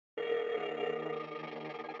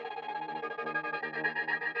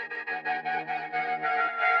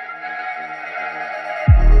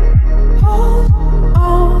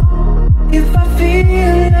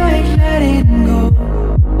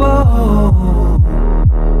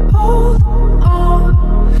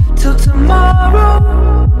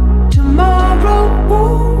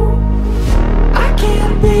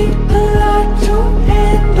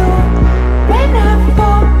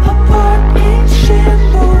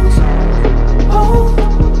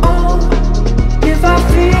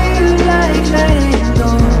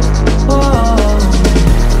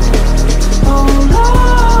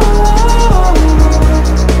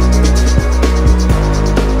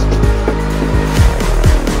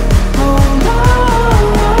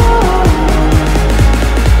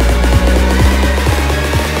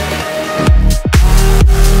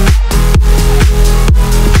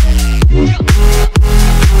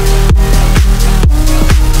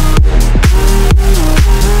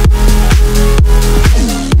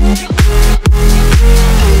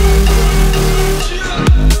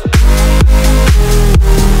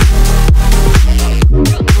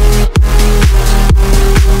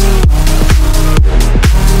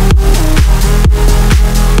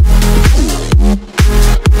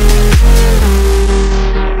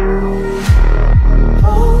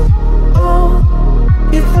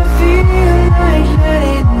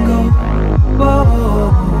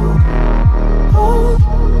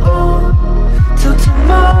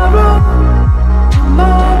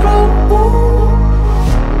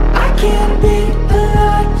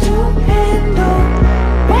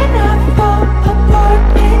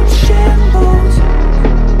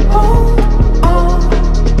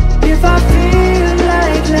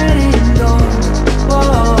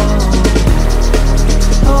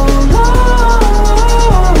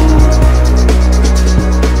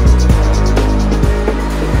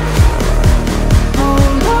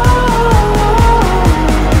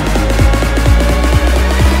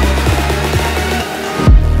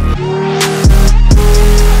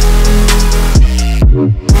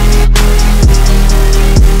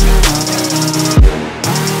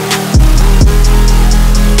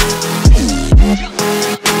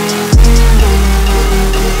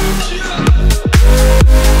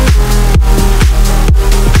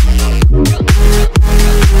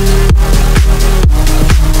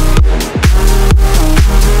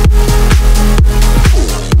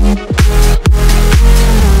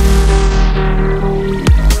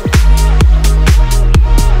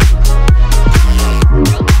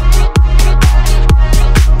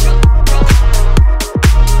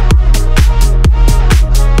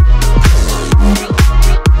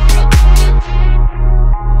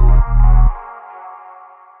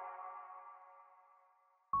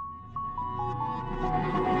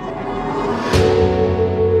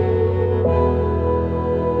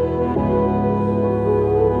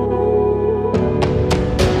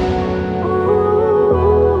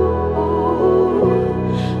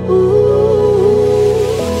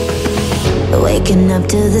Waking up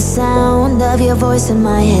to the sound of your voice in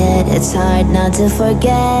my head. It's hard not to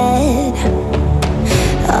forget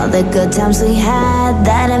all the good times we had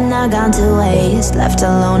that have now gone to waste, left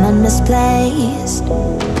alone and misplaced.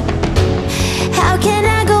 How can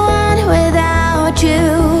I go on without you?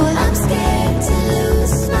 I'm scared to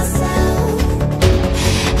lose myself.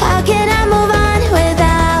 How can I move on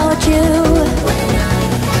without you? When I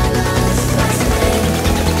have lost my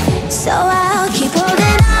strength. So I'll keep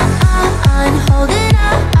holding on, holding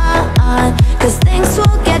on, 'cause things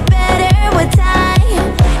will get better with time.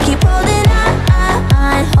 Keep holding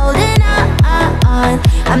on, holding on.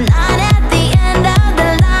 I'm not at the end of the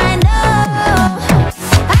line, no.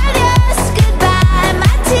 Adios, goodbye,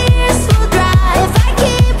 my tears will dry if I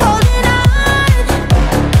keep holding on.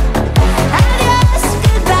 Adios,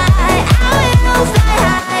 goodbye, I will fly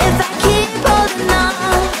high if I keep holding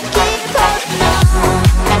on, keep holding on.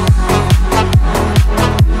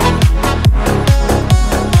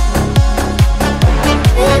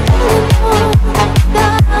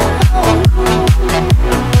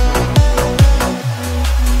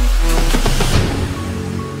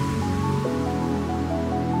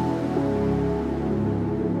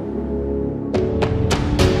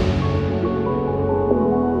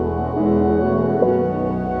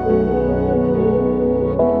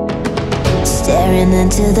 Staring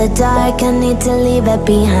into the dark, I need to leave it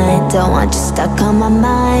behind. Don't want you stuck on my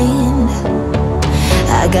mind.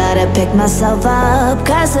 I gotta pick myself up,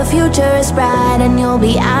 'cause the future is bright and you'll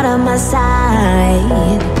be out of my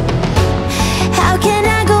sight. How can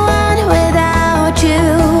I go on without you?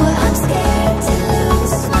 I'm scared to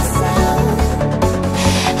lose myself.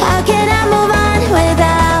 How can I move on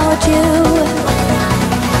without you? When I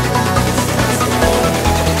have lost my strength.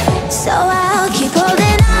 So I'll keep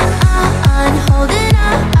holding on, holding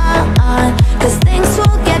on, 'cause things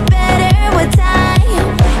will get better with time.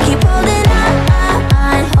 Keep holding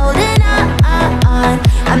on, holding on.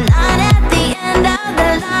 I'm not at the end of the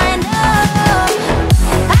line, no.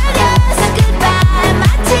 Adios, goodbye,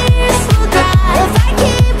 my tears will dry if I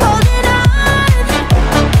keep holding on.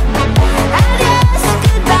 Adios,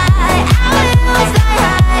 goodbye, I will fly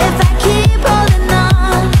high if I keep holding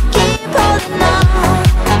on, keep holding on.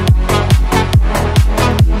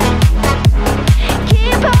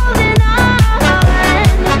 Keep holding on.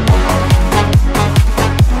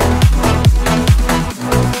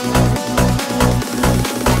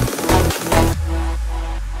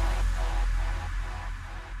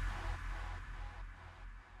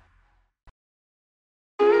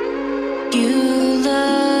 You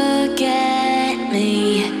look at me.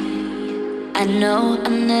 I know I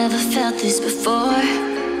never felt this before.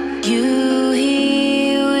 You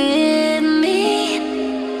here with me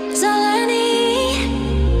is all I need.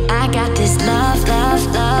 I got this love, love,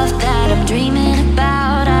 love that I'm dreaming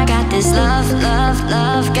about. I got this love, love,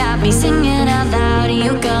 love, got me singing out loud.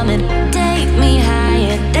 You come and take me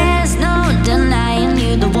higher. There's no denying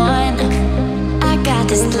you the one. I got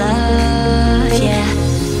this love, yeah.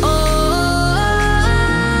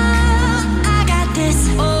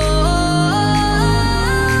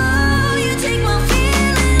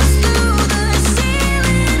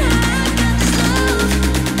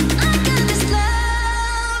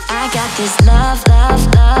 This love, love,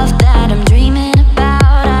 love that I'm dreaming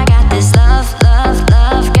about. I got this love, love,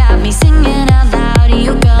 love, got me singing out loud.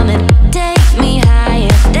 You come and take me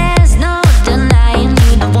higher. There's no denying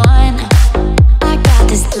you the one. I got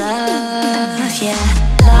this love, yeah.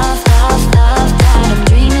 Love, love, love that I'm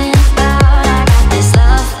dreaming about. I got this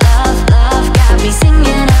love, love, love, got me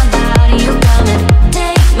singing out loud. You come and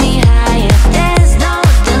take me higher. There's no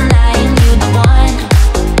denying you the one.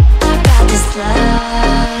 I got this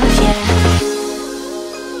love, yeah.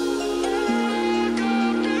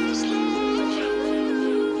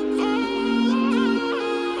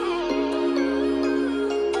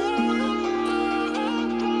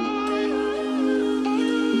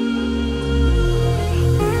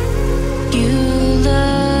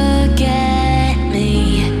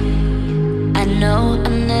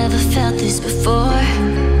 Before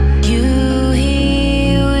you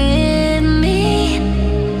here with me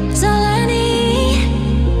is all I need.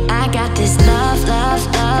 I got this love, love,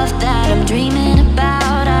 love that I'm dreaming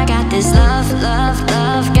about. I got this love, love,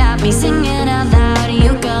 love, got me singing out loud.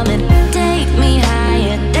 You come and take me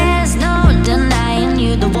higher. There's no denying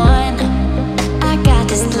you the one. I got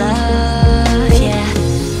this love, yeah.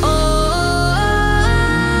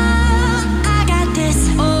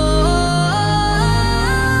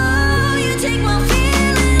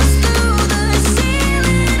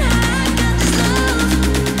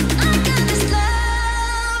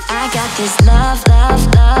 This love, love,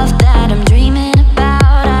 love that I'm dreaming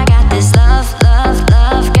about. I got this love, love,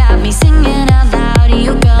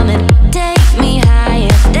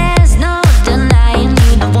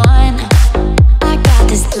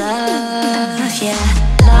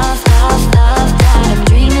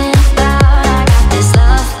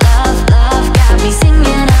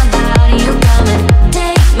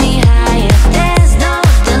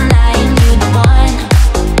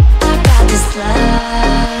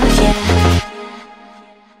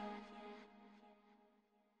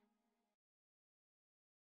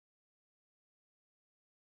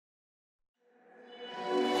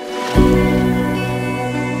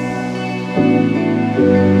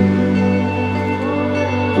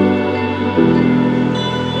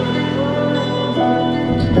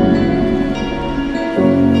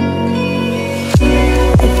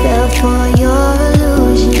 for your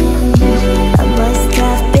illusion. I must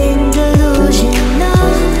have been delusional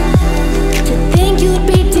to think you'd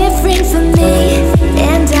be different from me,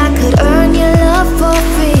 and I could earn your love for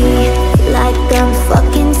free, like I'm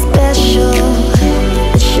fucking special.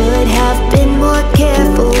 I should have been more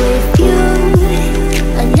careful with you.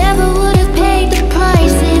 I never would have paid the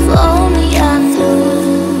price if only I knew.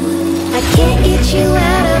 I can't get you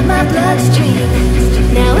out of my bloodstream.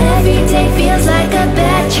 Now every day feels like a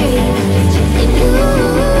bad dream, and you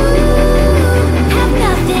have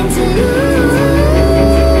nothing to lose.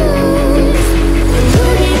 You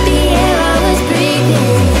hit the air I was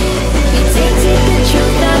breathing. You tainted the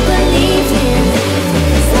truth I believed in.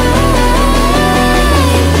 'Cause I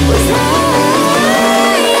was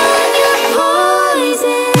high on your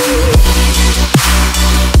poison.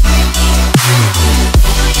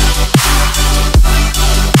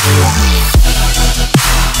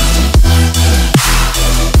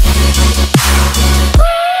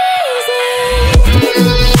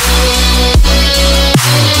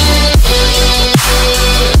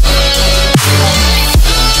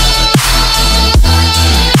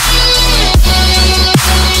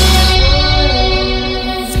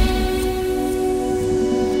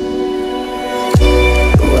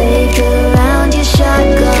 Waved around your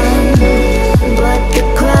shotgun, but the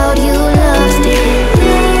crowd you lost it.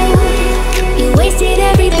 You wasted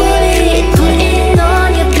every bullet putting on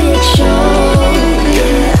your big show.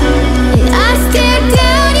 I stared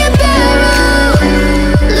down your barrel,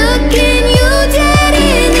 looking you dead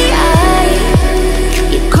in the eye.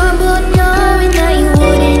 You crumbled knowing that you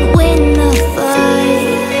wouldn't win the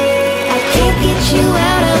fight. I can't get you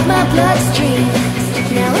out of my bloodstream.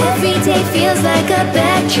 Now every day feels like a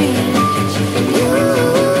bad dream, and you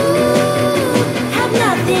have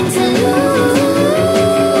nothing to lose.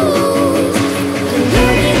 You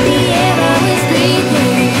hit the air I was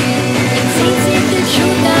breathing. You tainted the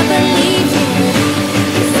truth I believed in.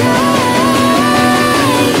 'Cause I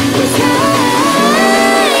was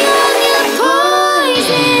high on your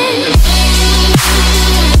poison.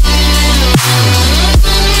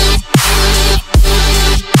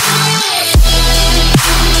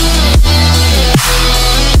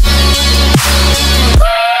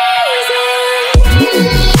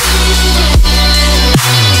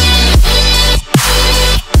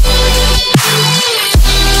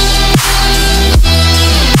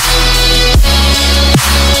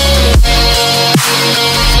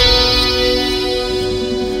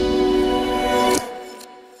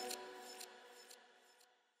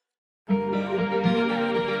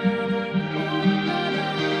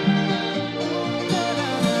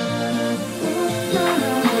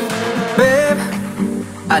 Babe,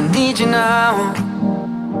 I need you now.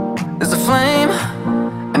 There's a flame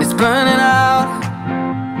and it's burning out.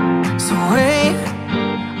 So wait,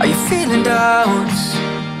 are you feeling doubts?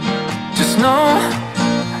 Just know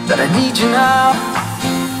that I need you now.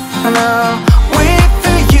 And I'll wait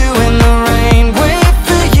for you in the rain, wait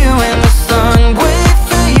for you in the sun, wait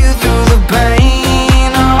for you through the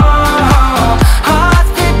pain. Oh,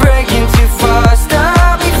 hearts be breaking too fast,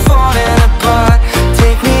 I'll be falling apart.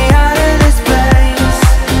 Take me out of this place.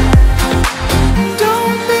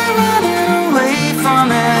 Don't be running away from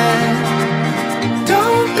it.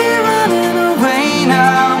 Don't be running away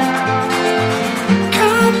now.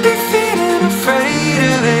 Can't be feeling afraid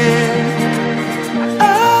of it.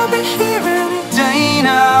 I'll be here any day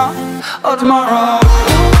now or tomorrow.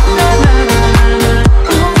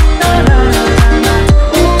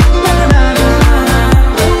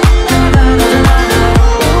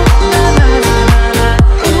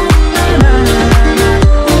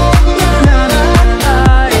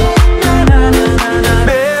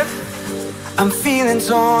 Babe, I'm feeling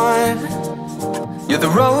torn. You're the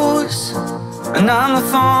rose and I'm the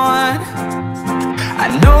thorn. I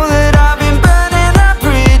know that I've been burning our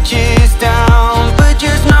bridges down, but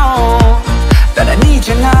just know that I need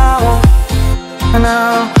you now. And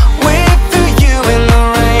I'll wait for you in the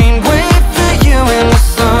rain, wait for you in the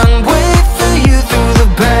sun, wait for you through the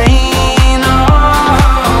pain.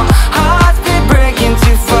 Oh, hearts be breaking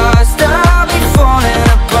too fast, I'll be falling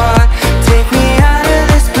apart. Take me out of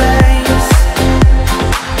this place.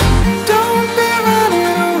 Don't be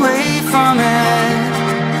running away from it.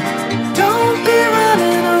 Don't be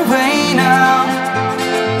running away now.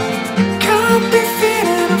 Can't be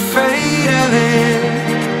feeling afraid of it.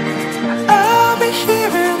 I'll be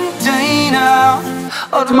here any day now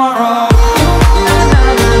or tomorrow.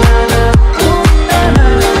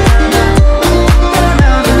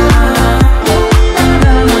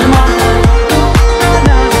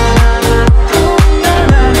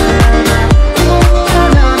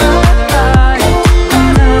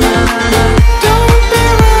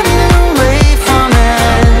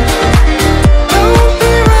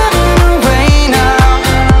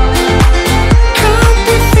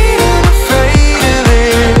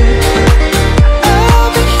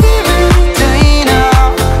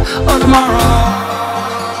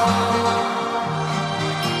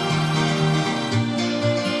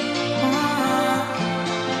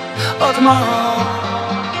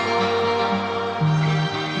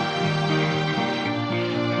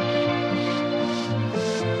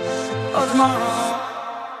 or tomorrow.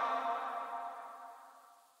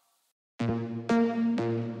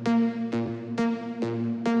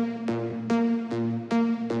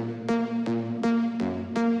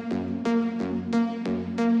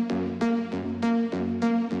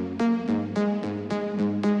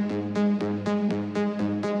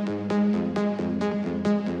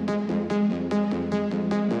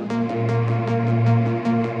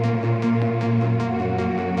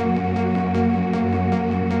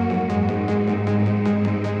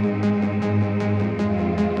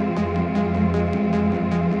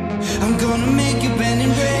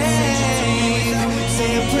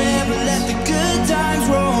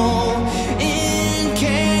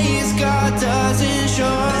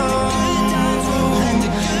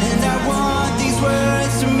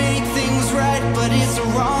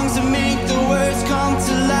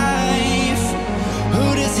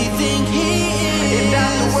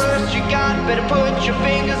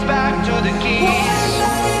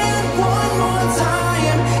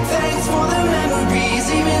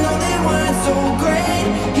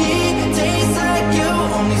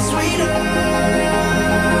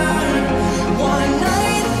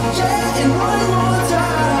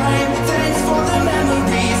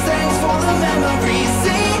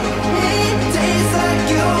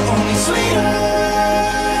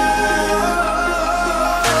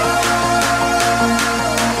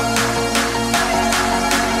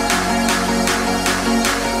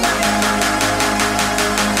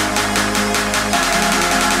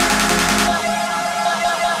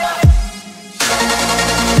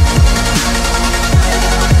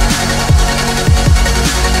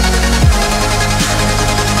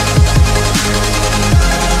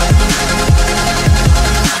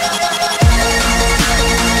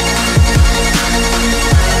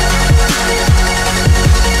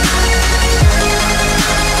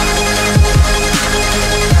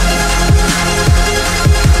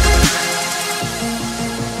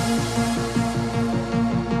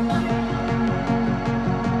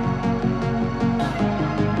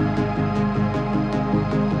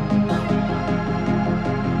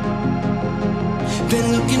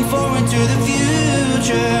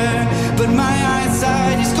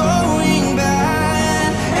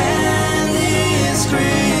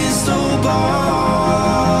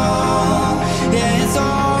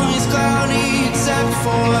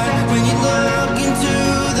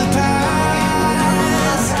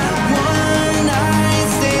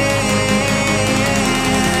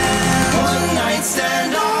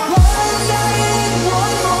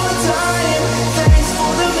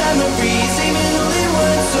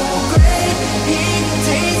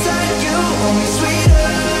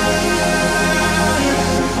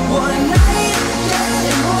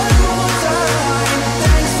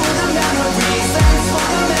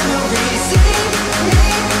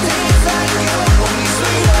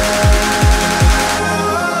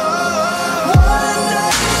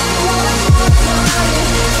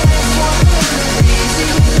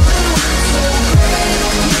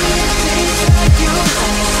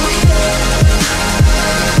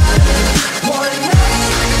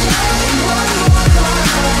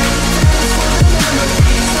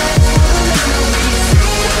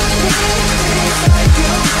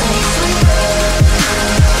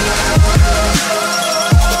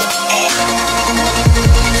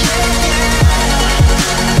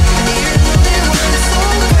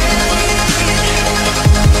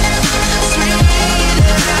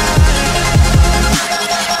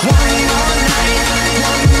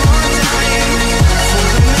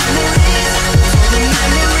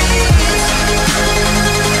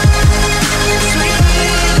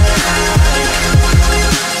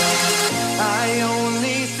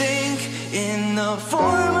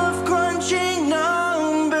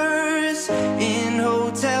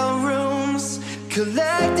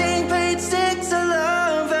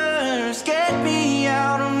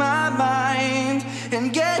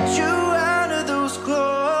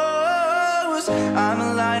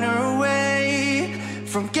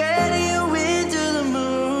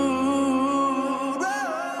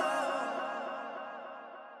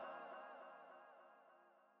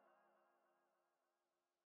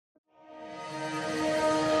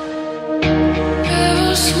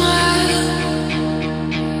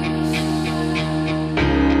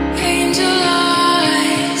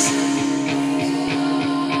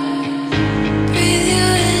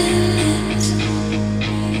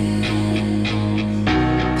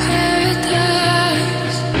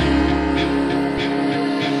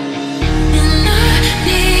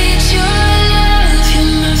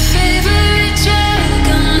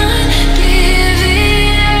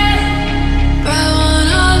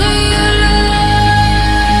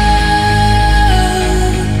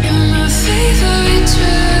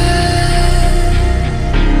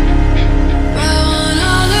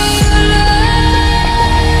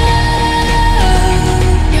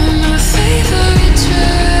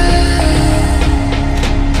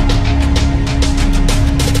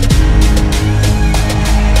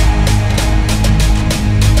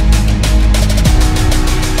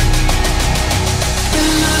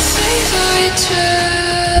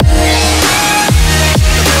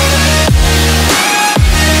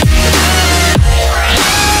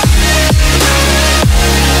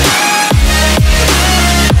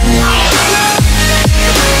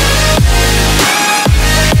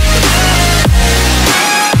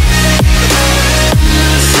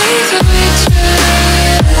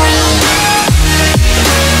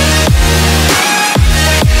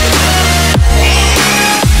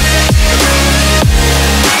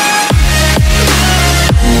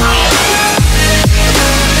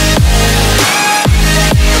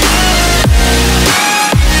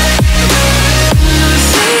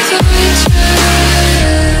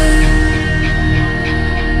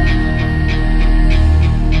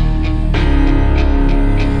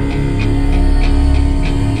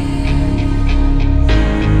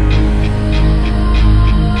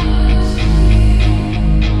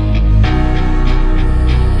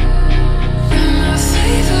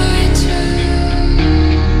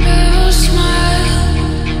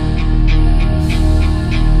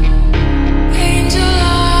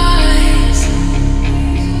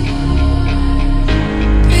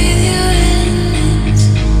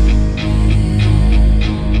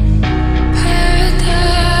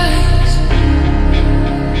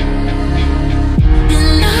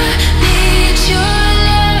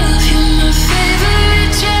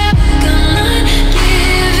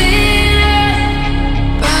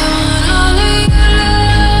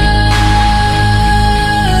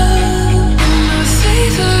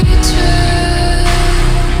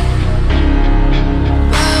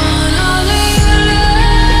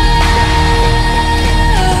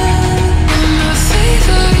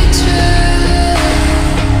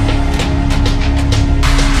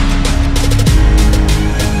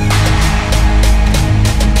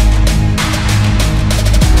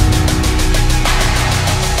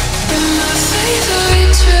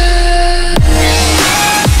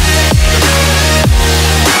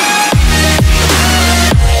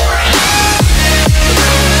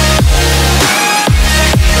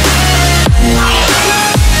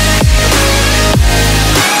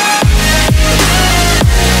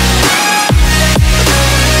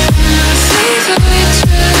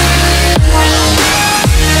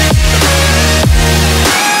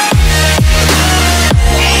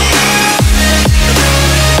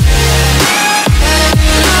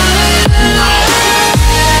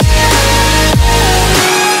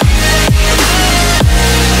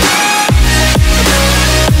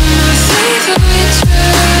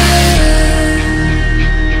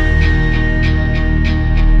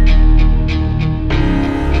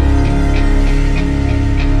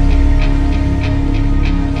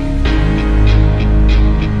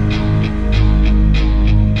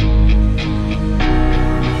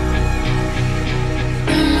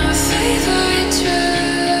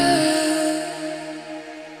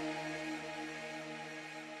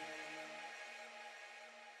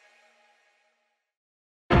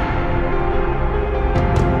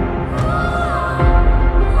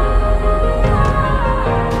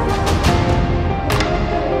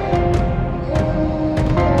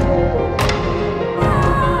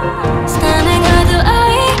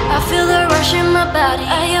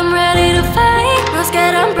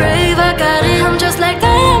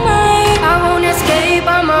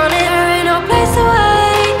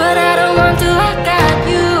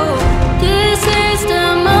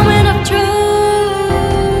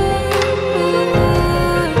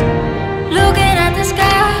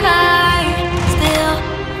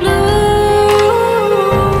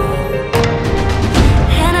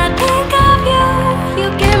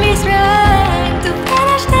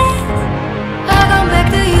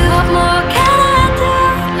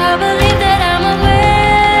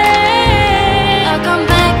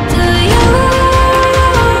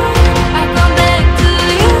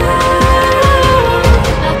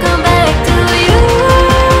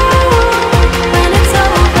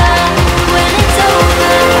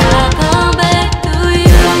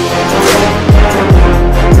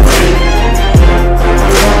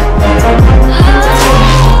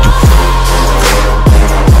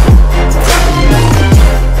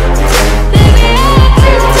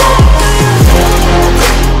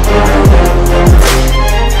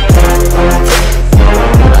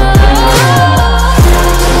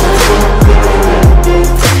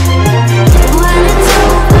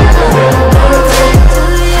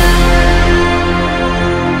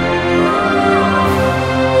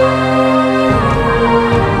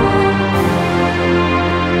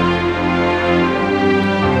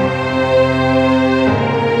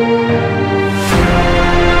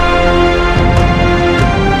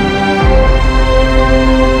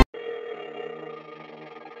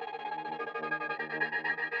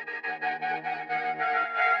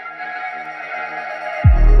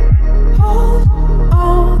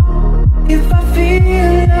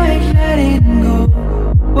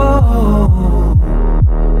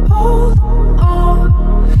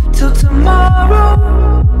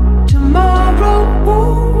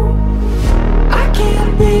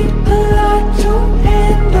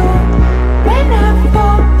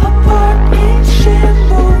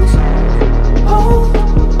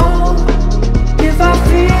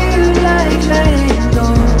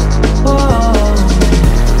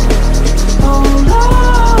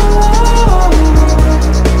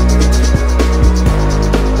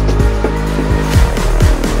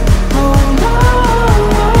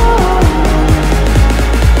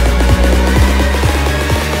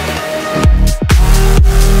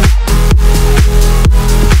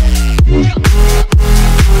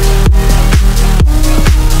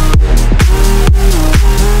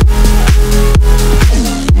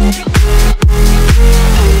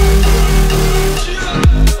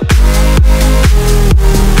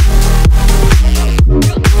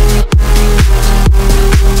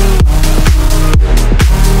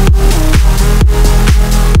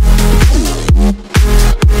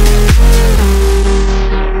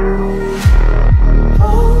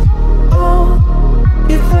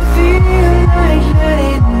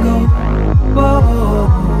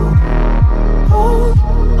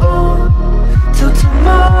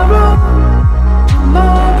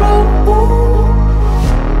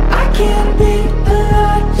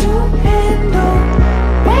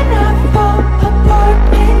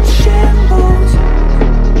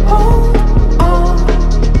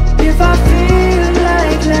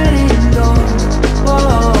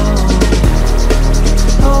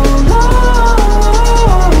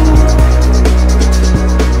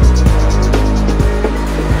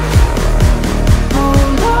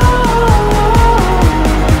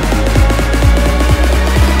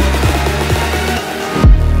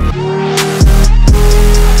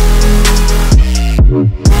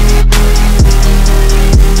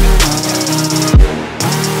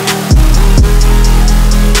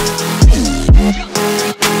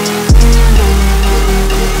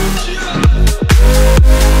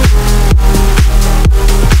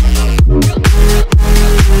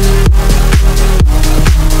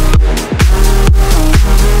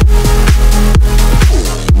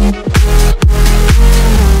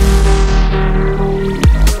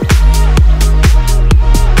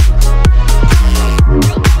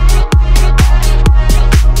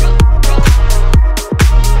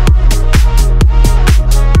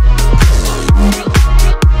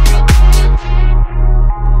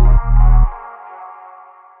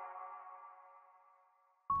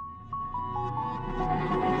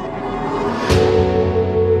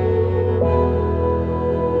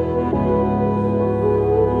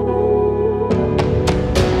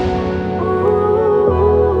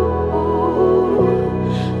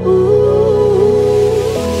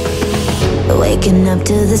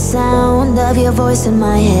 to the sound of your voice in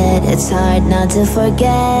my head. It's hard not to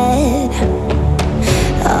forget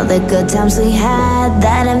all the good times we had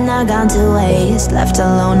that have now gone to waste, left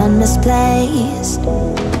alone and misplaced.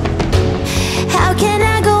 How can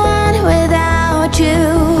I go on without you?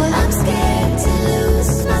 I'm scared to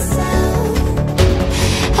lose myself.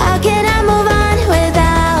 How can I move on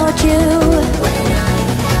without you? When I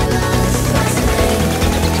have lost my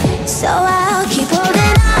strength. So I'll keep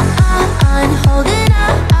holding on, holding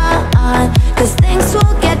on, 'cause things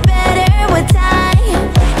will get better with time.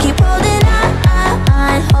 Keep holding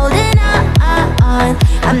on, holding on.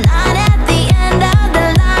 I'm not at the end of the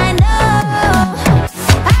line, no.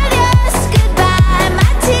 Adios, goodbye,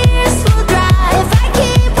 my tears will dry if I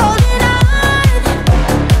keep holding on.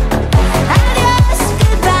 Adios,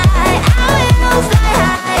 goodbye, I will fly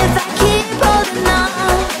high if I keep holding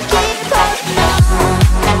on, keep holding on.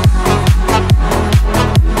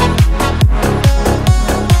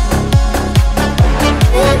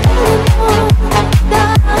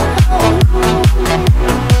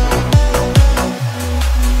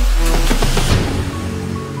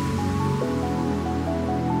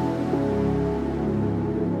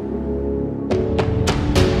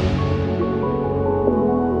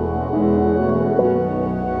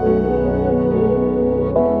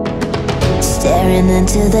 Staring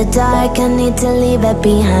into the dark, I need to leave it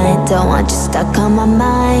behind. Don't want you stuck on my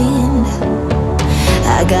mind.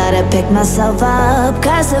 I gotta pick myself up,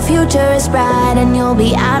 'cause the future is bright and you'll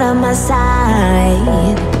be out of my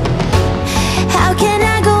sight. How can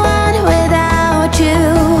I go on without you?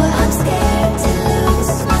 I'm scared to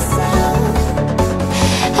lose myself.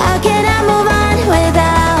 How can I move on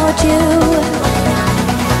without you?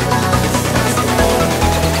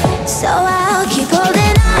 So I'll keep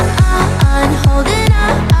holding on, holding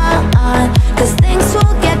on, 'cause things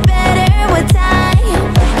will get better with time.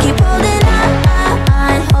 Keep holding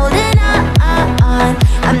on, holding on.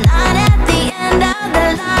 I'm not at the end of the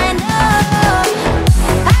line, no.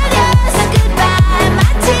 Adios, goodbye,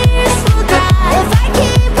 my tears will dry if I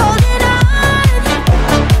keep holding on.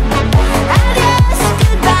 Adios,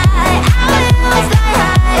 goodbye, I will fly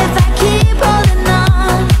high if I keep holding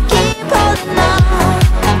on, keep holding on.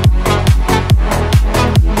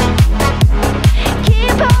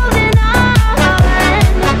 Keep holding on.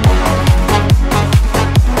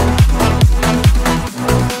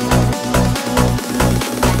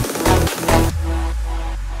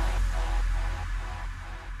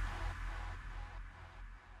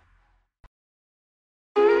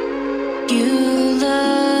 You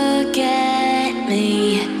look at me.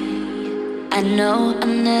 I know I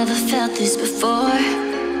never felt this before.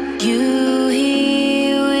 You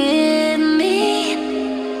here with me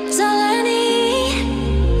is all I need.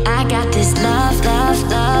 I got this love, love,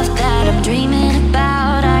 love that I'm dreaming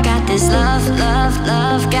about. I got this love, love,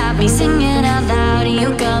 love, got me singing out loud. You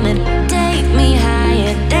come and take me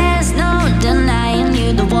higher. There's no denying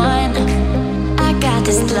you the one. I got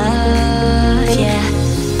this love, yeah.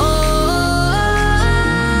 Oh,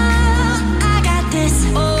 I got this.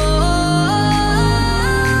 Oh,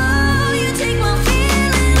 you take my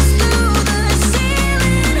feelings through the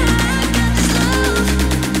ceiling.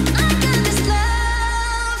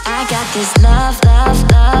 I got this love, love,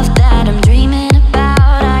 love that I'm dreaming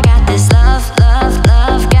about. I got this love, love,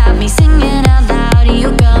 love, got me singing out loud. You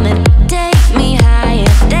come and take me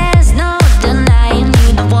higher. There's no denying you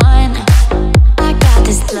the one. I got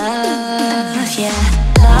this love, yeah.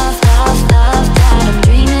 Love, love, love that I'm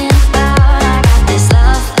dreaming about. I got this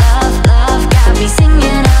love, love, love, got me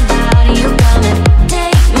singing out loud. You come and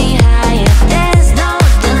take me higher. There's no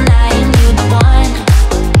denying you the one.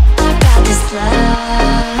 I got this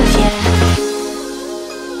love, yeah.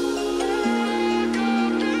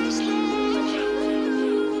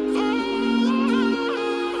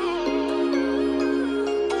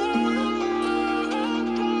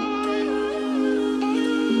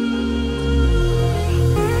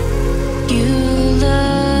 You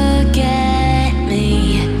look at me.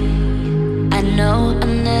 I know I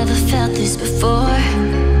never felt this before.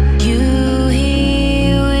 You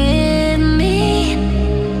here with me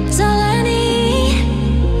is all I need.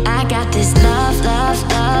 I got this love, love,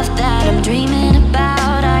 love that I'm dreaming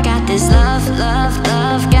about. I got this love, love,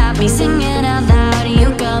 love, got me singing out loud.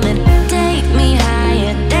 You come and take me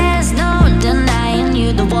higher. There's no denying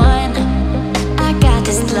you the one. I got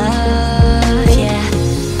this love, yeah.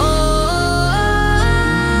 Oh,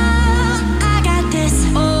 I got this.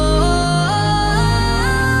 Oh,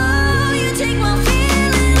 you take my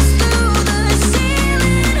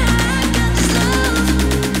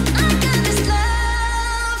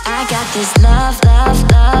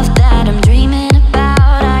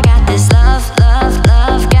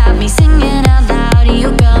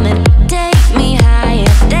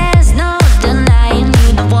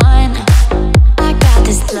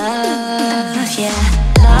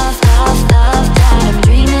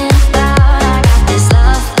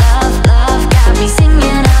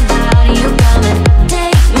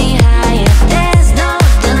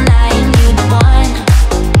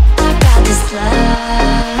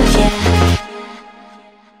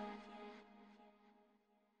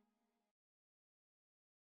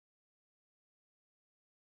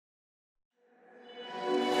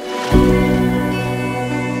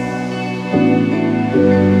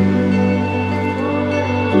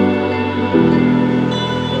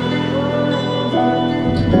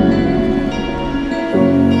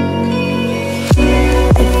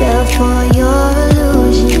for your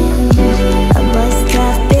illusion. I must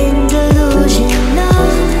have been delusional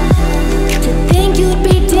to think you'd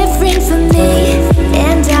be different from me,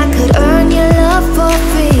 and I could earn your love for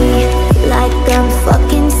free, like I'm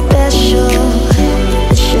fucking special.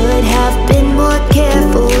 I should have been more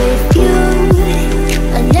careful with you.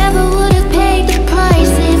 I never would have paid the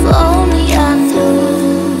price if only I knew.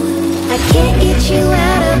 I can't get you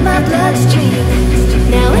out of my bloodstream.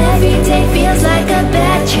 Now every day feels like a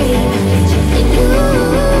bad dream, and you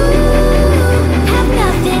have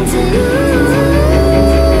nothing to lose.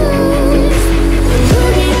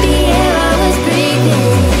 Look at the air I was breathing.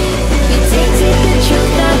 You tainted the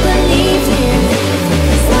truth I believed in.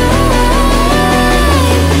 'Cause I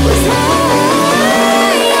was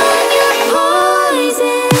high on your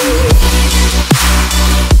poison.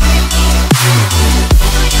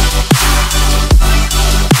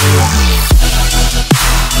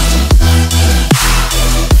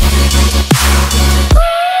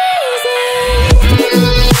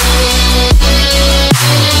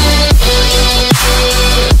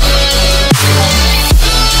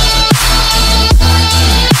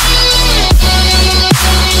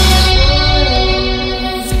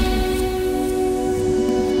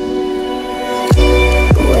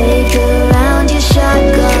 Waved around your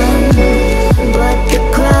shotgun, but the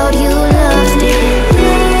crowd you loved didn't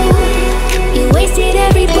know. You wasted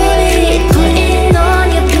every bullet putting on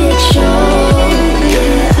your big show.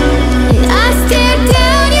 And I stared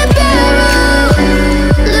down your barrel,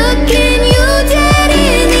 looking you dead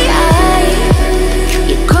in the eye.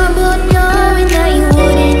 You crumbled knowing that you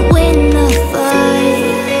wouldn't win the fight.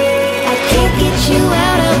 I can't get you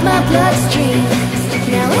out of my bloodstream.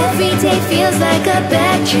 Now every day feels like a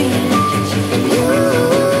bad dream, and you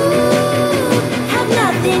have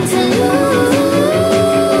nothing to lose.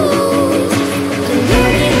 And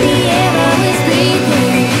look at the air I was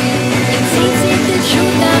breathing. You tainted the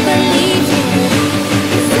truth I believed in.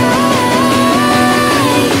 'Cause I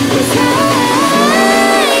was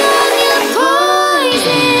high on your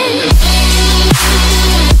poison.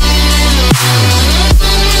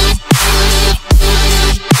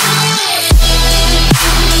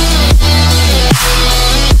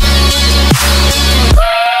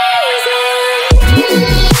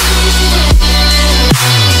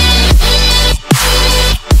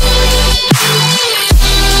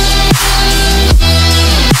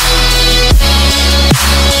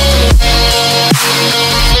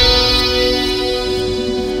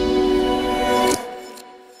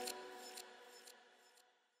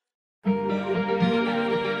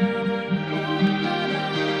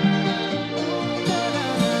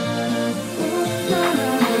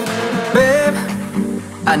 Babe,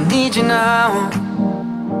 I need you now.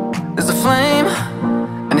 There's a flame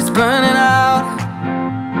and it's burning out.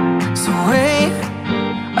 So wait,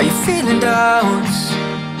 are you feeling doubts?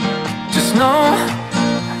 Just know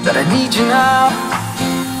that I need you now.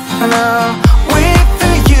 And I'll wait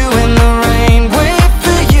for you in the rain, wait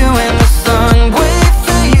for you in the sun, wait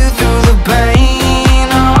for you through the pain.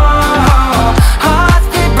 Oh, hearts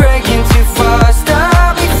be breaking too fast,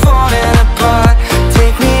 I'll be falling apart.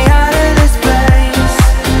 Take me out of this place.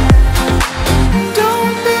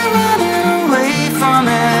 Don't be running away from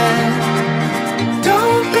it.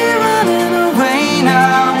 Don't be running away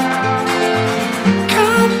now.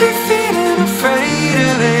 Can't be feeling afraid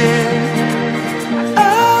of it.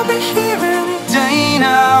 I'll be here any day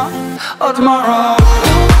now or tomorrow.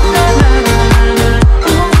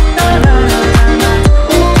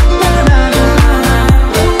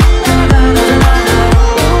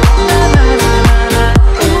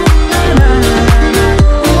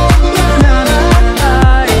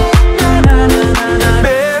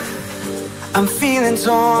 Babe, I'm feeling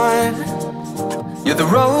torn. You're the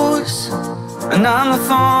rose and I'm the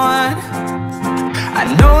thorn. I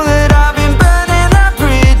know that I've been burning our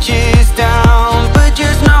bridges down, but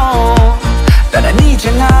just know that I need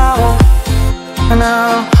you now. And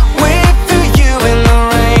I'll wait for you in the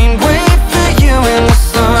rain, wait for you in the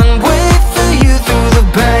sun, wait for you through the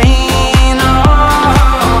pain.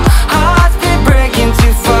 Oh, hearts be breaking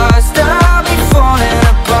too fast, I'll be falling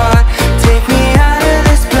apart. Take me out of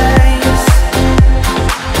this place.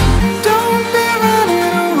 Don't be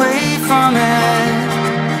running away from it.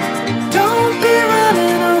 Don't be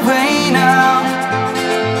running away now.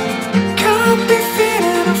 Can't be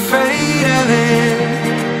feeling afraid of it.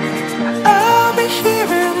 I'll be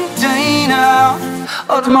here in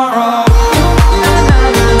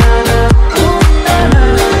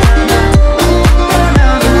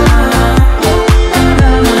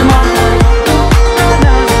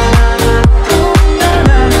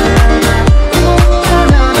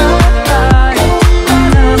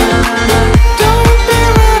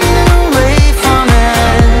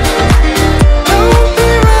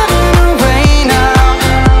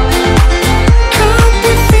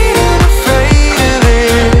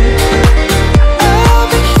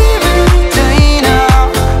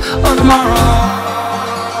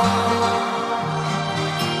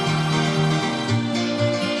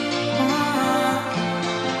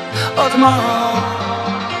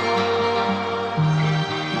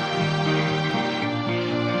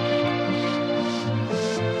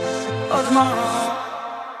or tomorrow.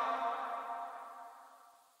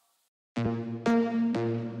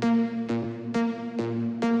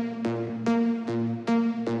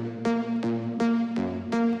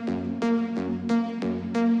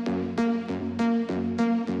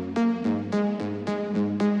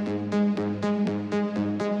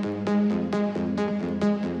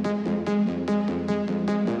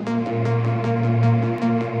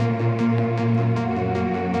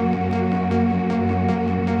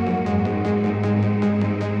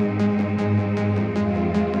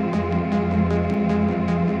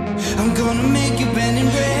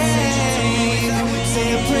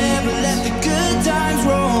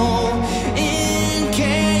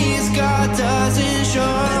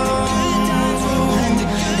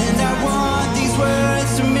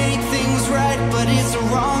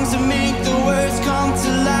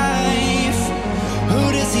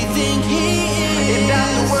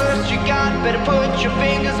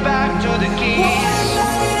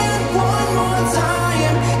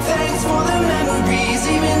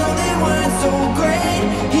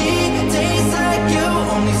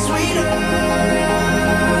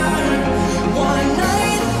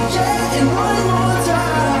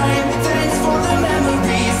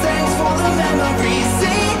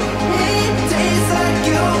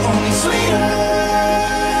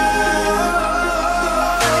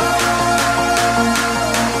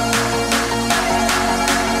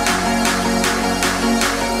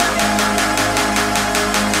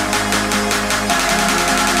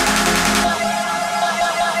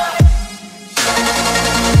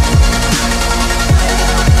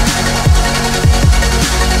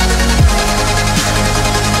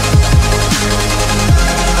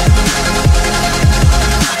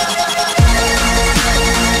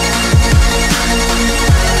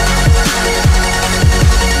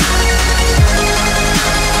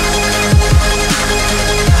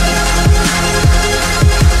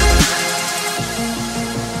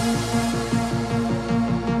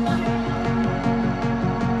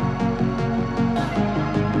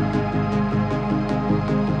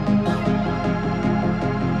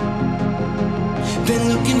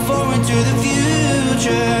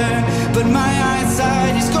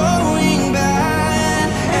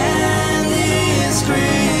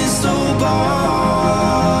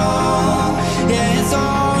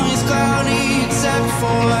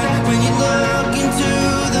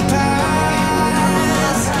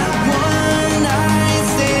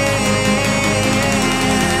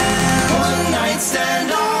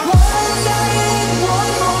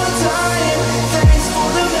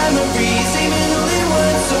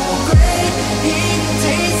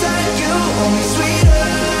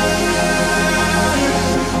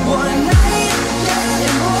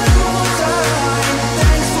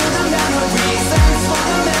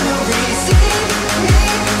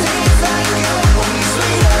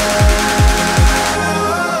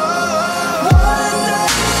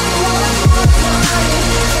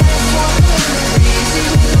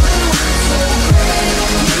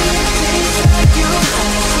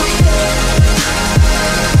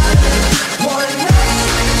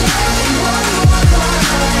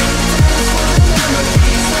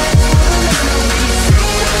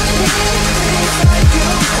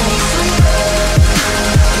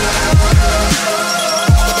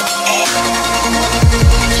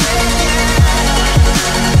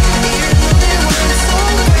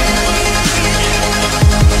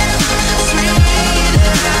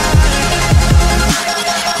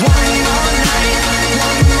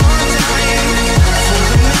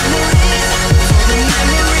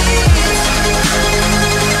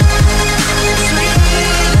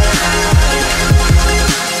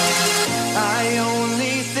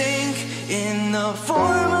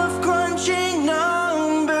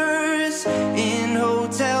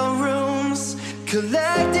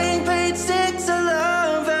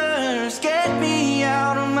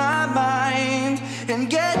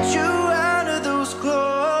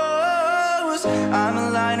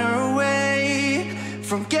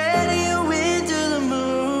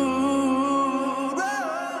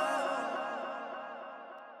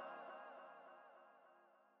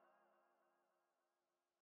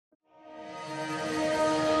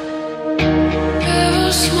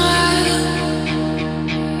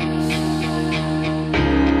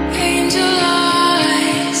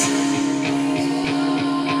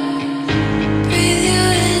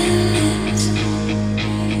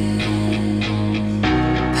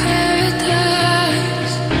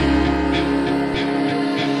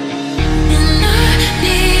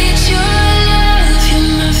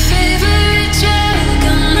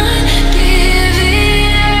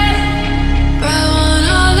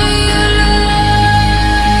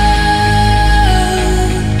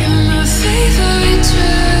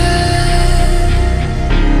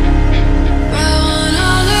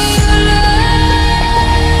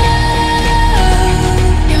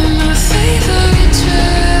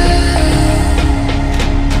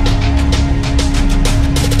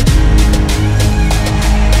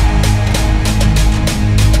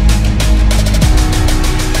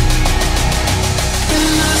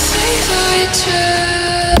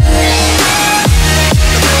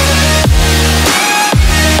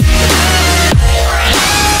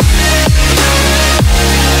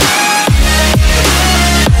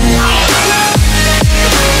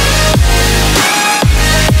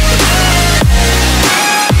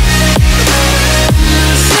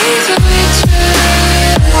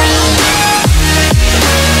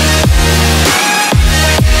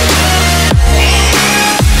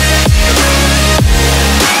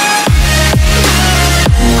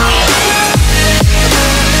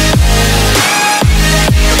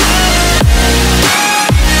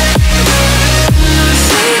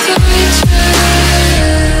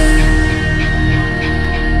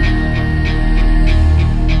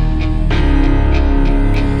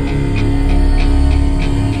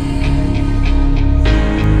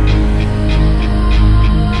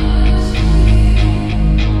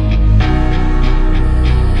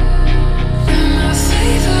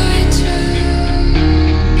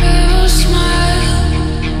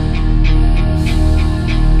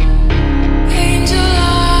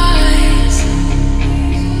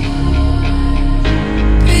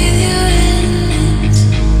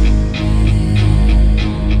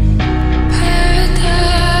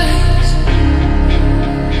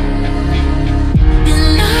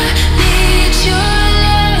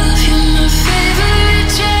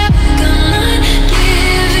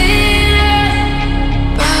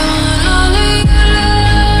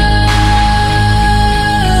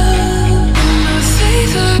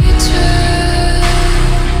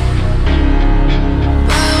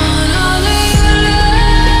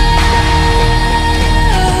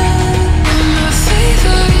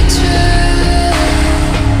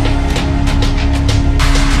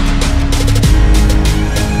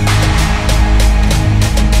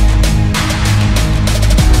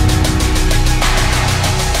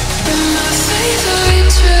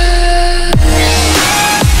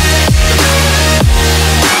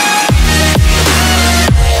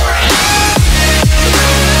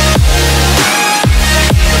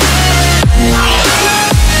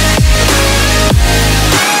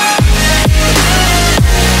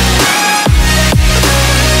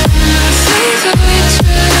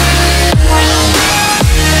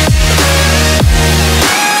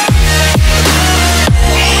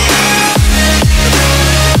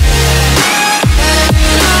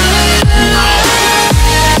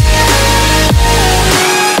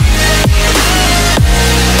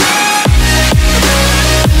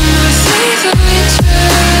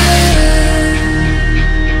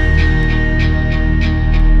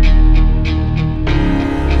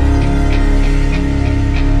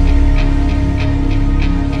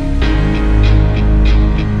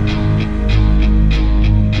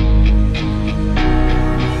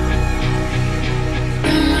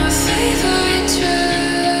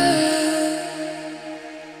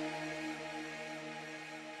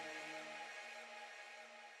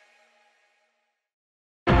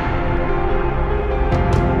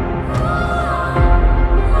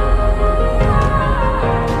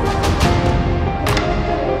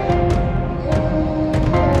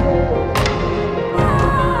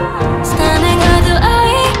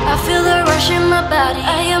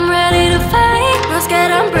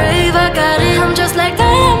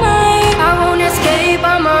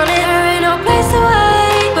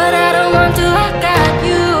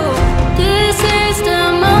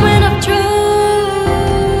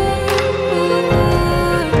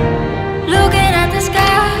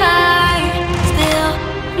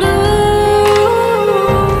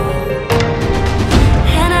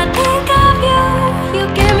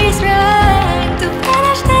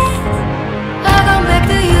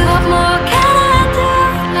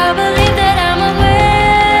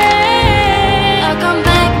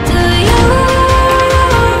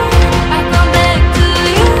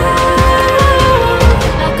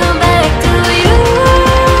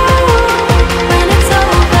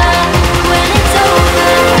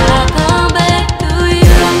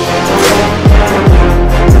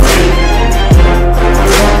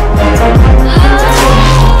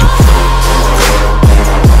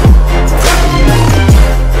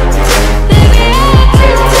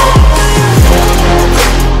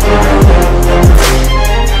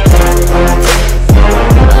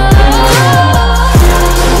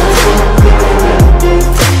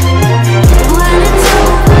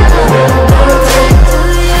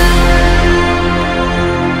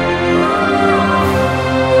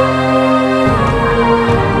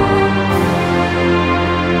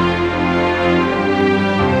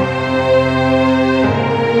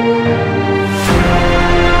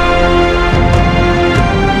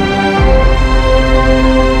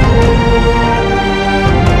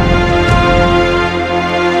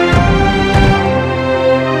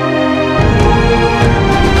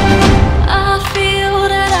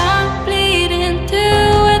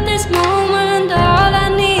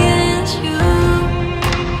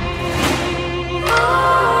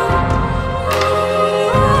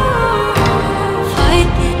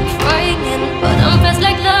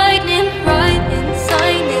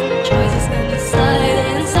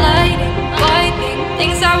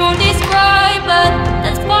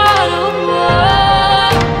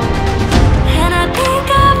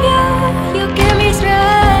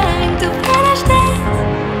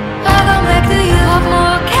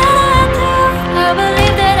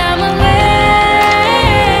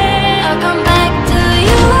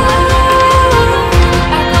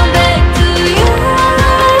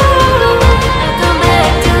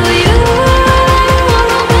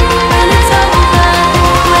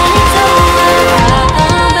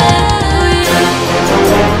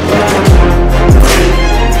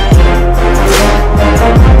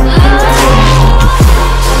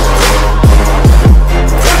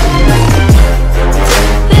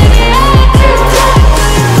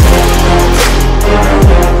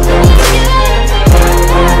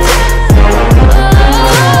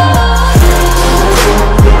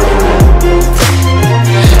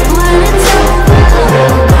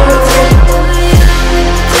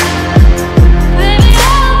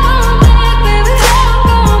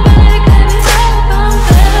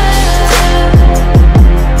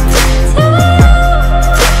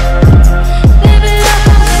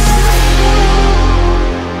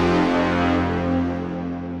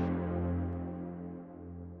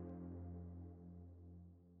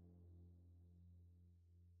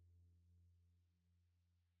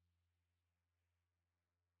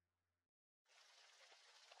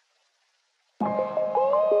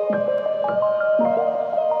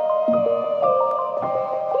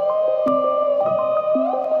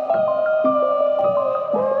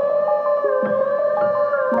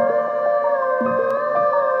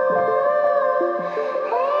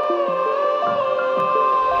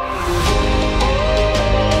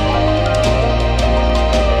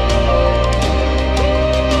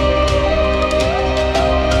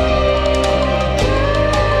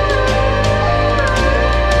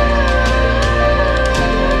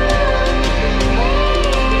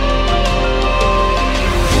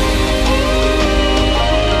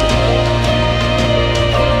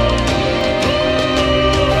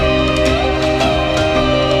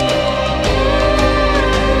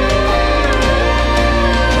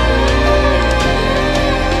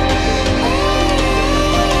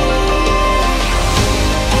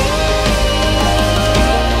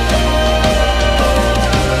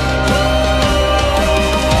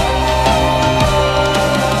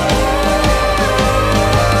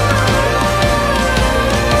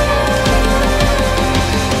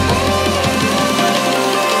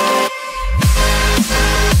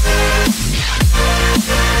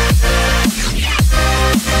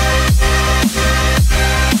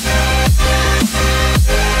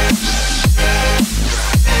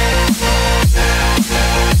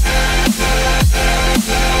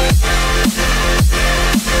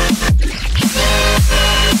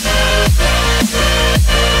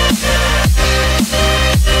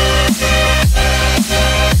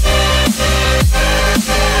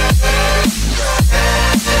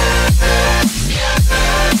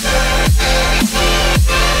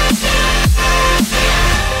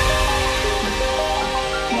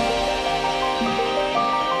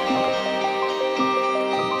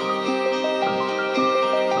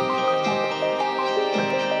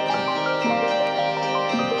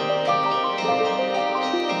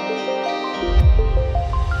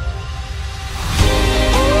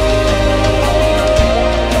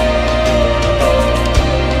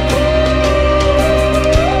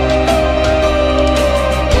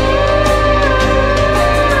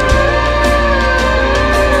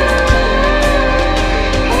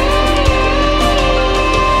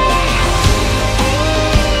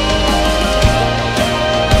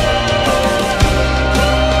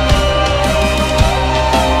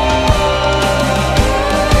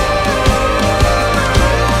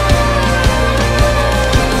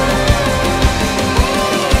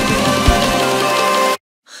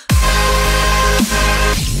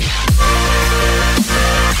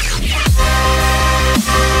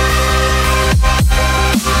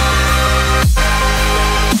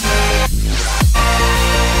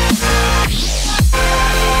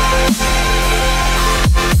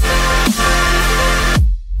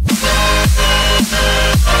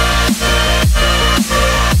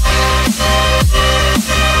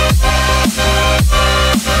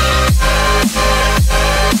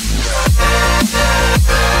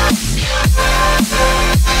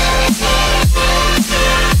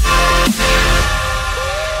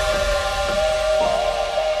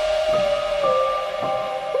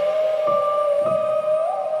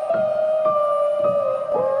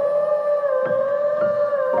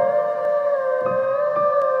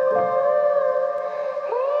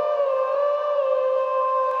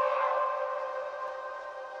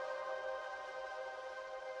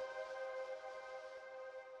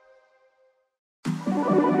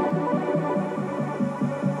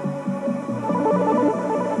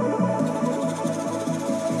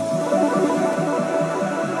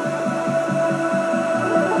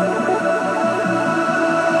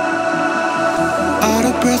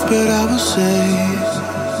 but I will say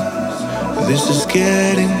this is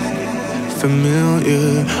getting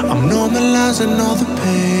familiar. I'm normalizing all the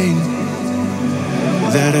pain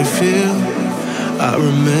that I feel. I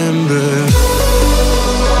remember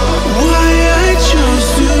why I chose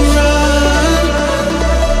to run.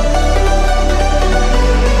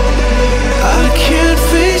 I can't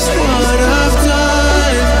face what I've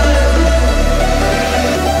done.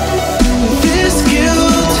 This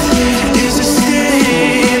guilt is a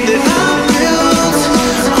stain that I built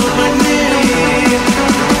on my name.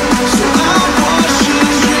 So I wash and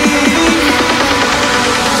drink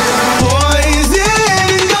poison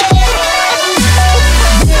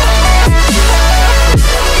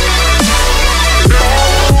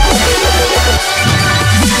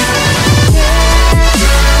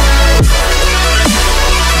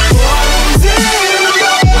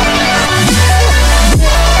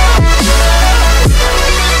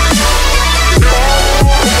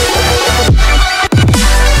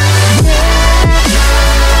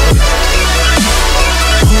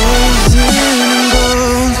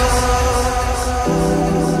gold.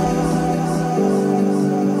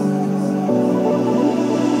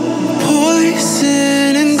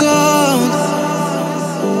 Poison and gold.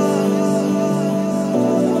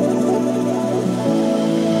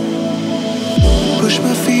 Push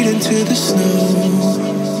my feet into the snow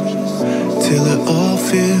till it all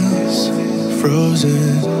feels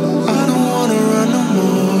frozen. I don't wanna run no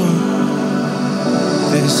more.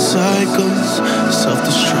 This cycle's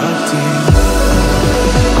self-destructing.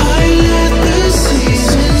 I let the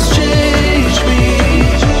seasons change me,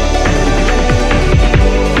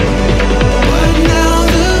 but now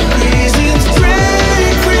the reasons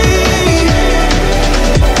break free.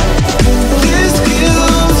 This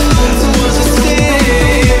guilt was a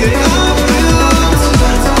stain that I built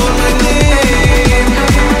on my name.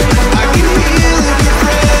 I can feel it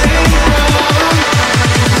spreading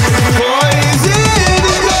from poison and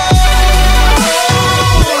gold.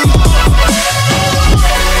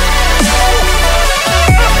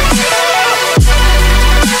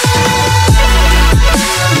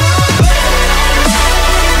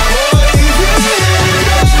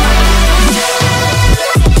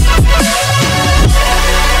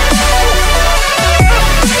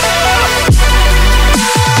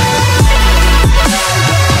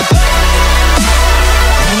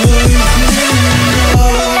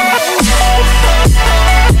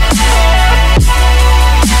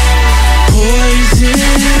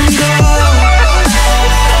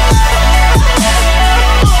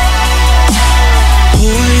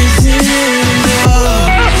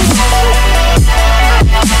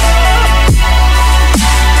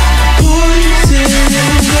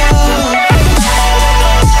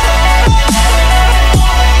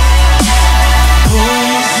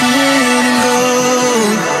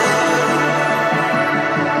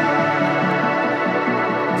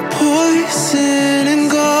 Poison and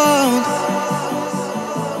gold.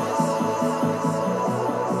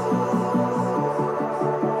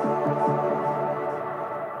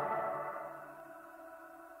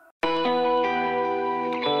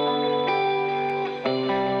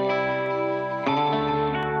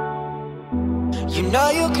 You know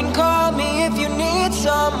you can call me if you need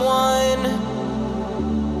someone.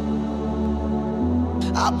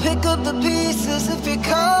 I'll pick up the pieces if you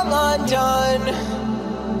come undone.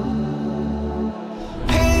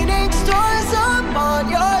 Painting stories up on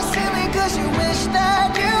your ceiling, cause you wish that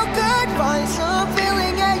you could find some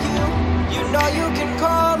feeling. Yeah, you know you can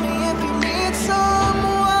call me if you need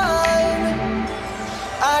someone.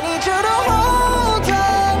 I need you to hold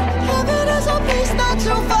on. Heaven is a place not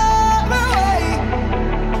too far away.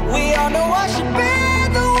 We all know I should be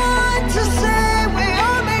the one to say we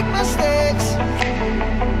all make mistakes.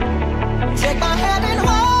 Take my hand and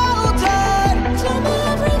hold on. Tell me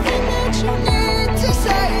everything that you need to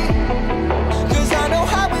say, cause I know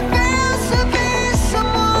how it feels to be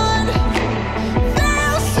someone.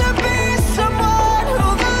 Feels to be someone who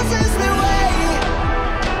loses their way.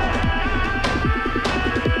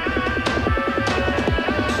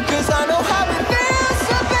 Cause I know how it feels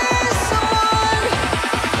to be someone.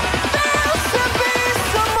 Feels to be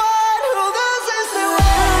someone who loses their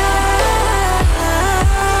way.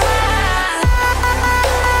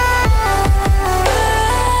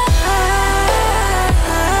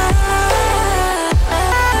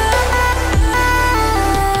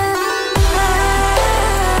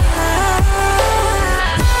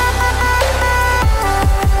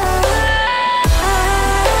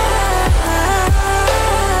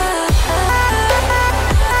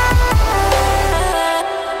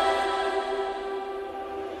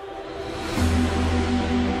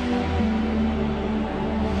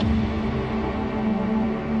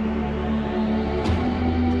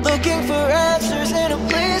 looking for answers in a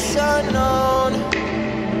place unknown.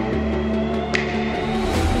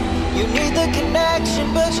 You need the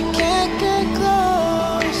connection, but you can't get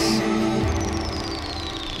close.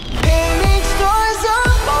 Painting stars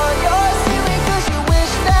up on your ceiling, 'cause you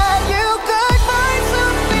wish that you could find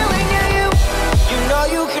some feeling in you. You know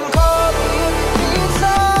you can call me if you need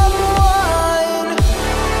someone.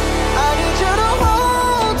 I need you to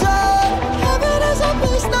hold on. Heaven is a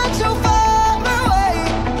place not too far away.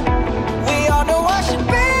 We all know I should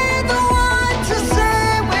be the one to say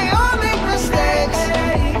we all make mistakes.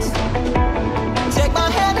 Take my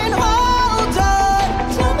hand and hold on.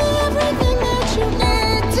 Tell me everything that you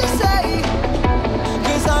need to say,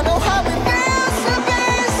 'cause I know how it feels to be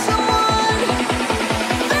someone.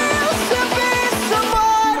 Feels to be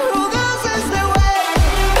someone who loses their way.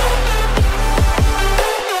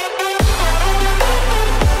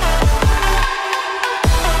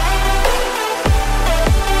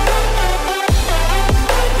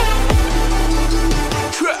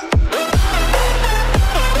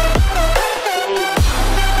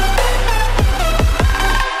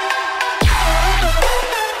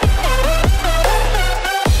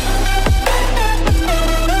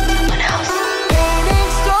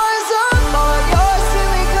 Painting stars up on your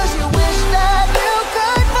ceiling, 'cause you wish that you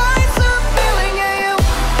could find some feeling in you.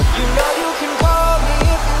 You know you can call me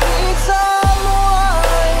if you need someone.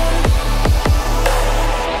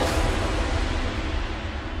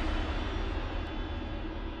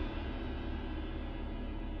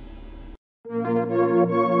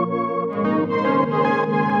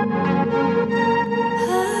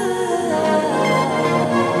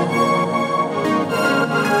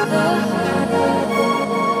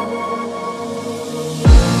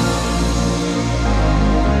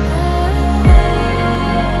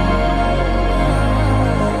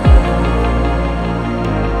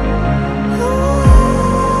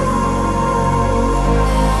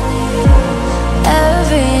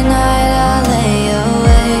 Every night I lay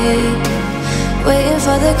awake, waiting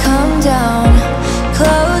for the come down.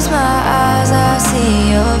 Close my eyes, I see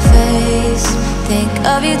your face. Think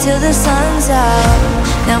of you till the sun's out.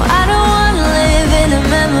 Now I don't wanna live in a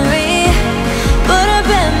memory, but I've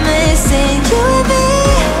been missing you and me.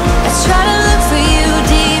 I try to look for you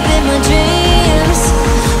deep in my dreams,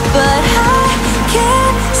 but I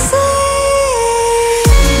can't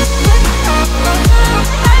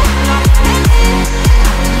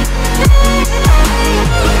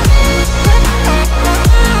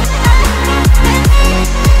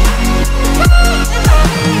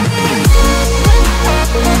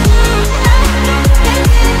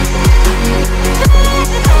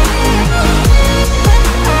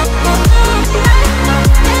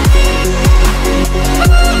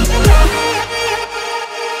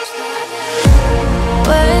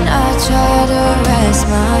When I try to rest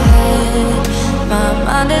my head, my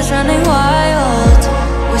mind is running wild.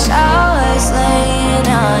 Wish I was laying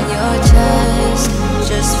on your chest,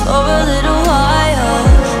 just for a little while.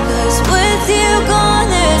 'Cause with you gone,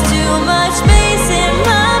 there's too much space in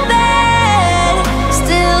my bed.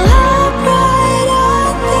 Still up right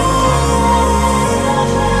on the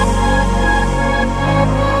edge.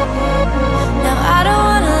 Now I don't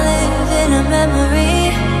wanna live in a memory,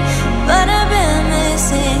 but I've been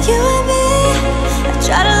missing you and me. I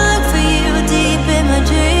try to look for you deep in my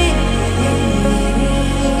dreams.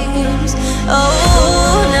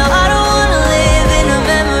 Oh, now I don't wanna live in a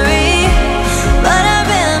memory,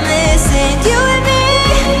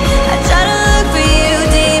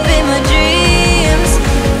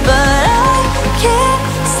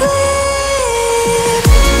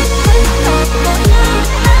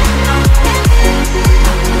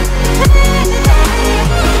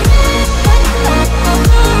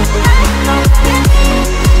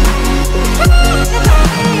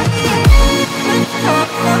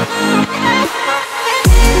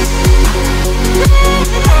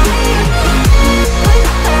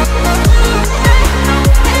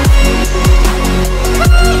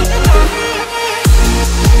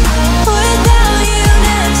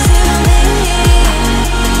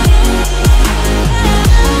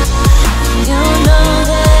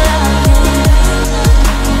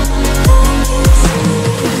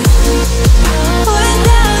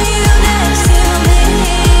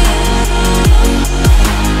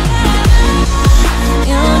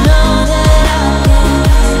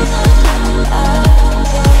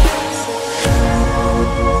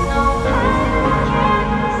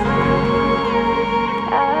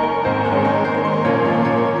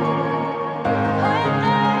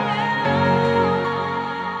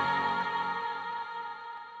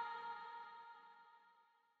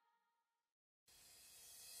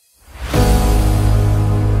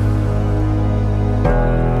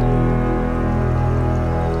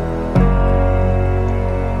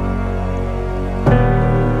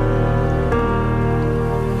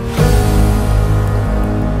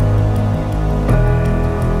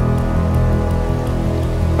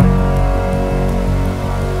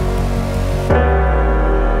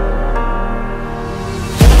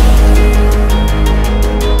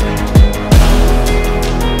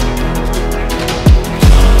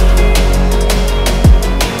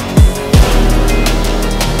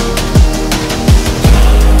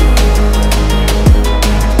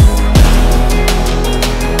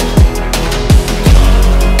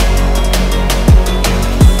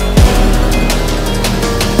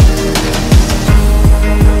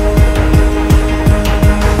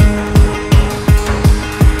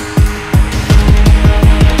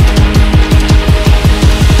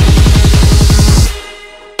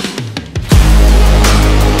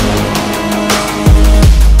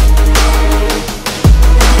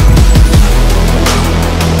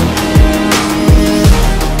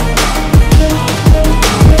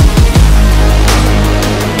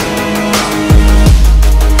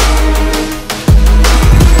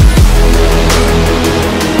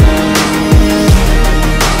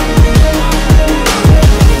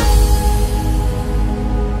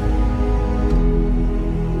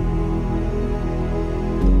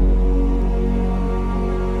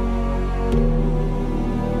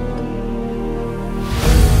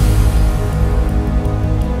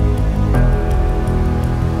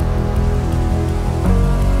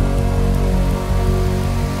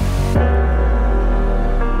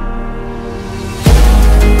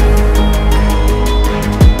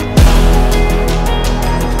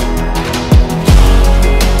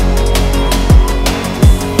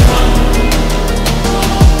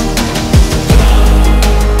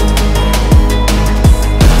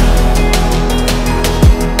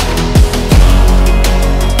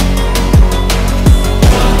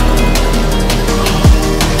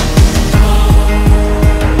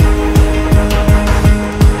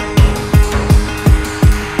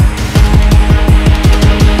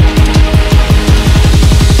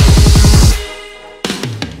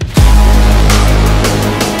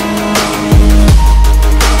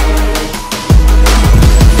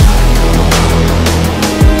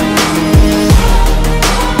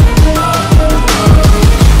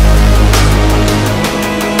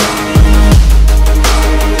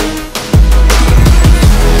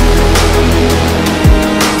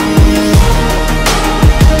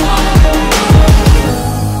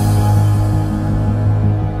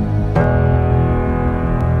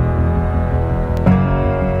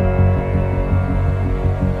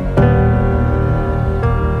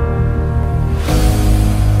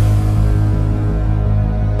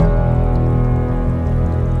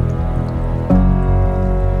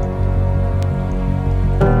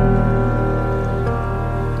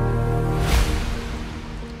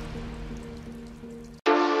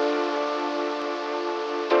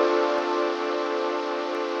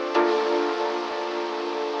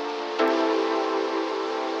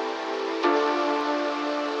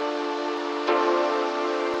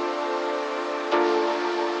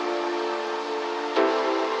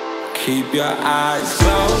 Keep your eyes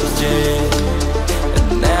closed, yeah,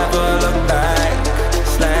 and never look back.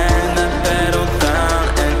 Slam that pedal down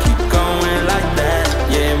and keep going like that.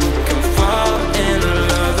 Yeah, we can fall in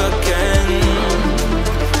love again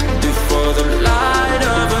before the light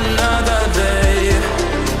of another day.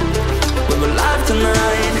 We're alive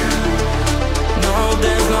tonight. No,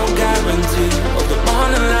 there's no guarantee of the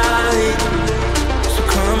morning light. So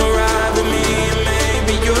come arrive with me and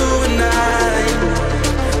maybe you and I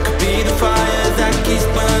could be the fire that keeps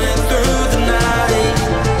burning through the night.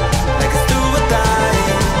 Like it's do or die.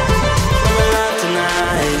 We're alive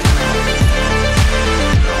tonight.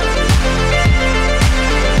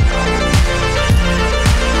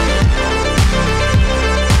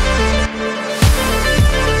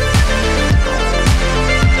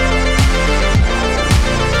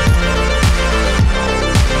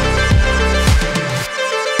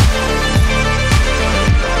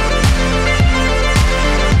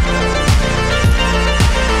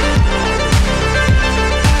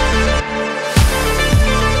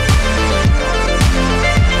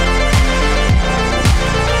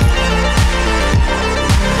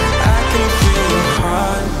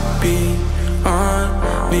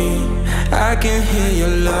 I can hear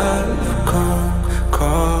your love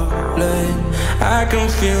calling. I can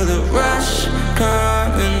feel the rush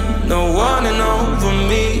coming. No one and over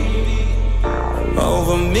me,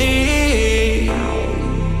 over me.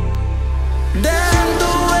 Damn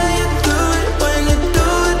the way you do it when you do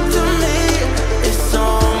it to me. It's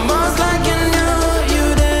almost like you knew you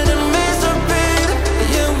didn't miss a beat.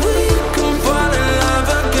 Yeah, we can fall in love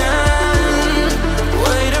again,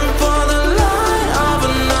 waiting for the light of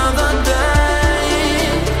another day.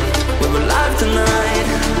 We're alive tonight.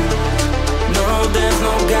 No, there's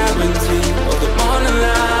no guarantee of the morning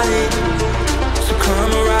light. So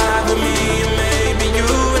come arrive with me and maybe you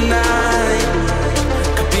and I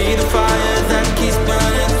could be the fire that keeps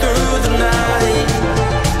burning through the night.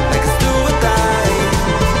 Like it's do or die.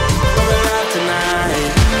 We're alive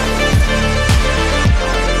tonight.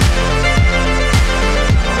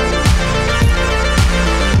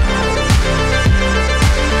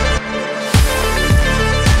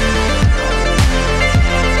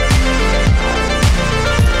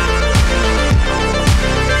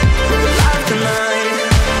 We're alive tonight.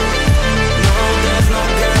 No, there's no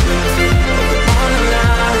guarantee of the morning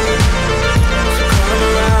light. So come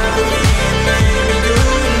arrive with me and maybe you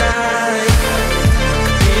and I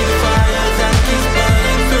could be the fire that keeps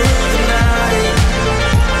burning through the night.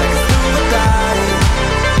 Like it's do or die.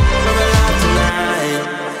 We're alive tonight.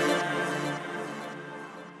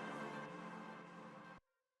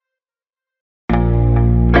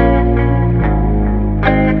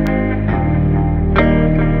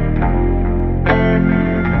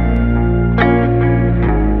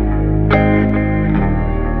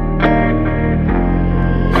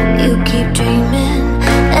 You keep dreaming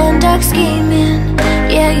and dark scheming,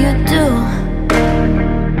 yeah you do.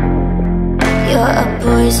 You're a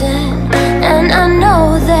poison, and I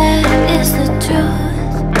know that is the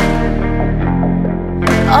truth.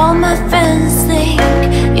 All my friends think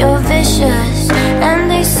you're vicious, and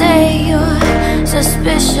they say you're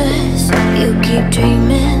suspicious. You keep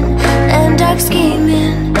dreaming and dark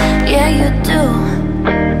scheming, yeah you do.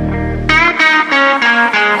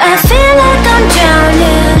 I feel like I'm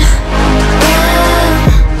drowning.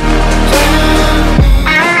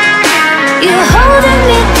 You're holding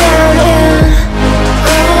me down, yeah.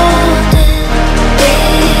 Holding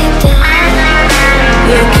me down.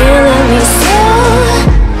 You're killing me so.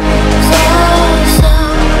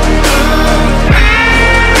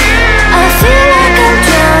 I feel like I'm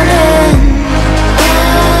drowning.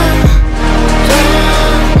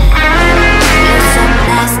 You're so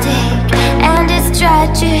plastic, and it's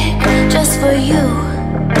tragic. Just for you,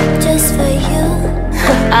 just for you.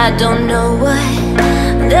 I don't know what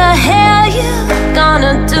the hell you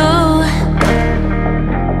gonna do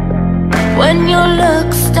when your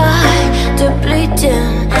looks start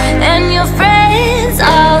depleting and your friends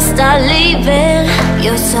all start leaving.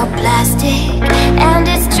 You're so plastic, and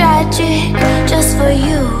it's tragic. Just for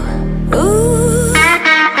you. Ooh,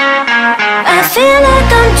 I feel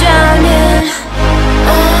like I'm drowning.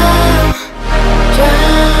 I'm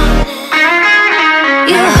drowning.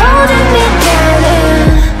 You're holding me down, yeah.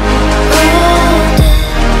 Holding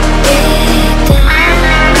me down.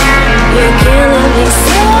 You're killing me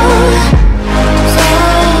so.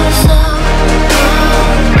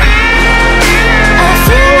 I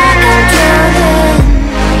feel like I'm drowning.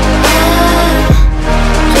 I'm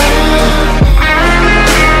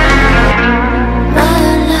drowning.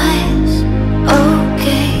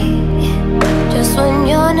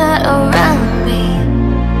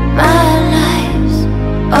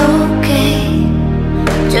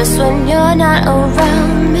 you're not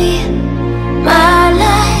around me, my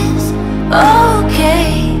life's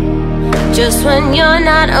okay. Just when you're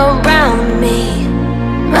not around me,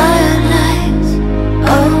 my life's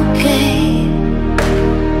okay.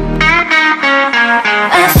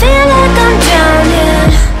 I feel like I'm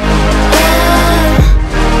drowning,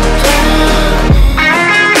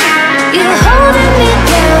 you're holding me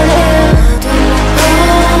down,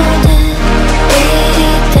 holding me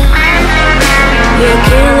down. You're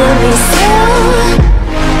killing